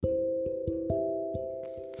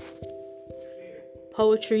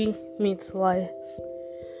Poetry meets life.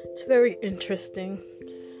 It's very interesting.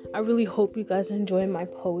 I really hope you guys enjoy my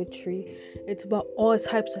poetry. It's about all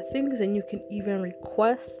types of things, and you can even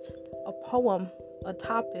request a poem, a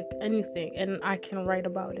topic, anything, and I can write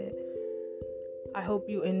about it. I hope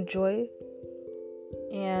you enjoy,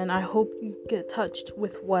 and I hope you get touched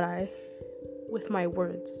with my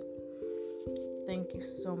words. Thank you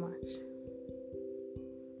so much.